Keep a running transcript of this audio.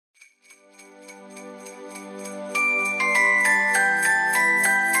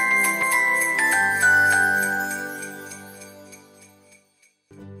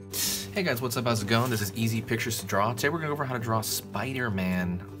Hey guys, what's up? How's it going? This is Easy Pictures to Draw. Today we're going to go over how to draw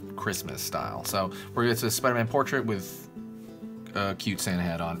Spider-Man Christmas style. So it's a Spider-Man portrait with a cute Santa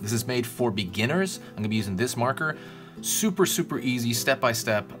hat on. This is made for beginners. I'm going to be using this marker. Super easy, step by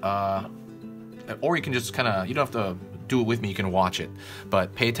step. Or you can just kind of, you don't have to do it with me, you can watch it.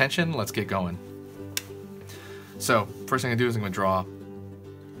 But pay attention, let's get going. So first thing I'm going to do is I'm going to draw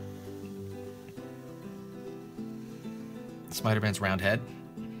Spider-Man's round head.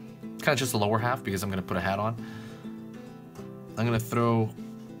 Kind of just the lower half because I'm going to put a hat on. I'm going to throw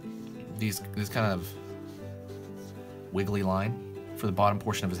this kind of wiggly line for the bottom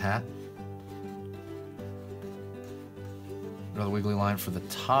portion of his hat. Another wiggly line for the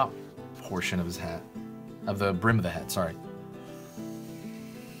top portion of his hat, of the brim of the hat, sorry.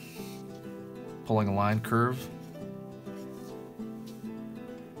 Pulling a line curve.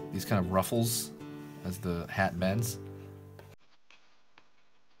 These kind of ruffles as the hat bends.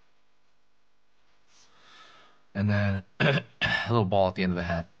 And then a little ball at the end of the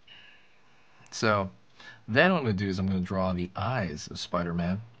hat. So then what I'm going to do is I'm going to draw the eyes of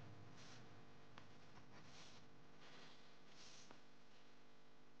Spider-Man.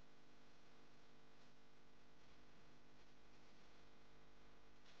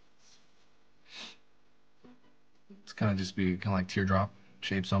 It's kind of just be kind of like teardrop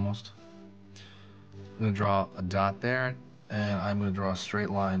shapes almost. I'm going to draw a dot there, and I'm going to draw a straight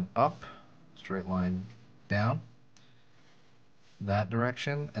line up, straight line down, that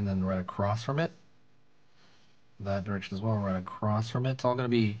direction, and then right across from it, that direction as well, right across from it. It's all going to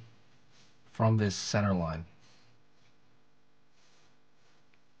be from this center line.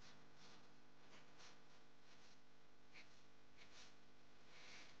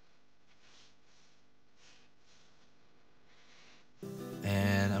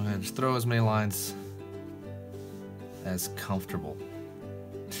 And I'm going to just throw as many lines as comfortable.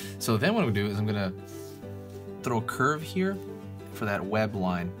 So then what I'm going to do is I'm going to throw a curve here for that web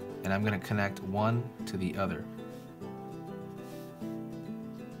line, and I'm going to connect one to the other.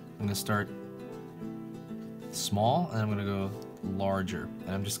 I'm going to start small and I'm going to go larger,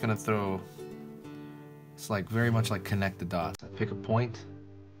 and I'm just going to throw, it's like very much like connect the dots. I pick a point,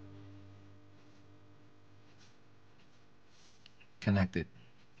 connect it.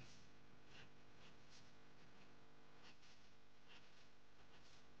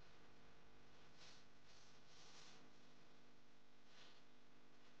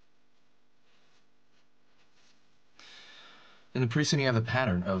 And then pretty soon you have the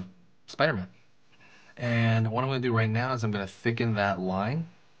pattern of Spider-Man. And what I'm going to do right now is I'm going to thicken that line.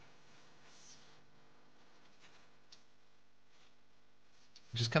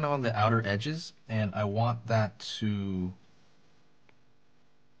 Just kind of on the outer edges, and I want that to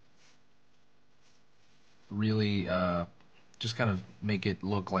really just kind of make it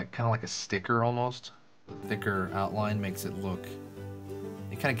look like kind of like a sticker almost. The thicker outline makes it look,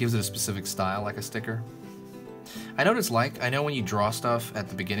 it kind of gives it a specific style like a sticker. I know what it's like. I know when you draw stuff at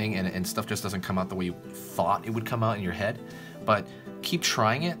the beginning and stuff just doesn't come out the way you thought it would come out in your head, but keep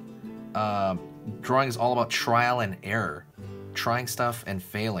trying it. Drawing is all about trial and error. Trying stuff and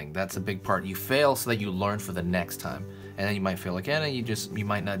failing, that's a big part. You fail so that you learn for the next time, and then you might fail again and you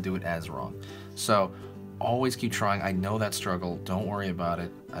might not do it as wrong. So always keep trying. I know that struggle, don't worry about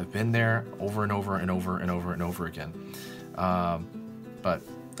it. I've been there over and over and over and over and over again. But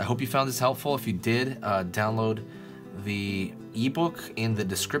I hope you found this helpful. If you did, download the ebook in the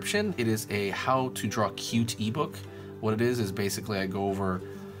description. It is a how to draw cute ebook. What it is basically I go over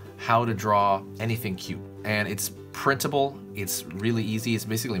how to draw anything cute, and it's printable. It's really easy. It's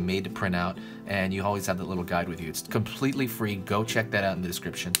basically made to print out, and you always have that little guide with you. It's completely free. Go check that out in the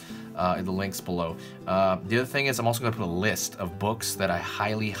description, in the links below. The other thing is I'm also going to put a list of books that I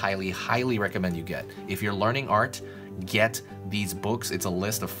highly recommend you get. If you're learning art, get these books. It's a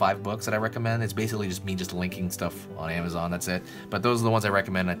list of 5 books that I recommend. It's basically just me just linking stuff on Amazon, that's it. But those are the ones I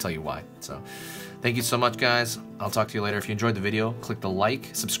recommend, and I tell you why. So thank you so much, guys. I'll talk to you later. If you enjoyed the video, click the like,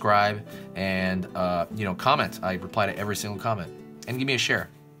 subscribe, and comment. I reply to every single comment. And give me a share.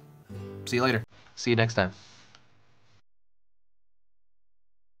 See you later. See you next time.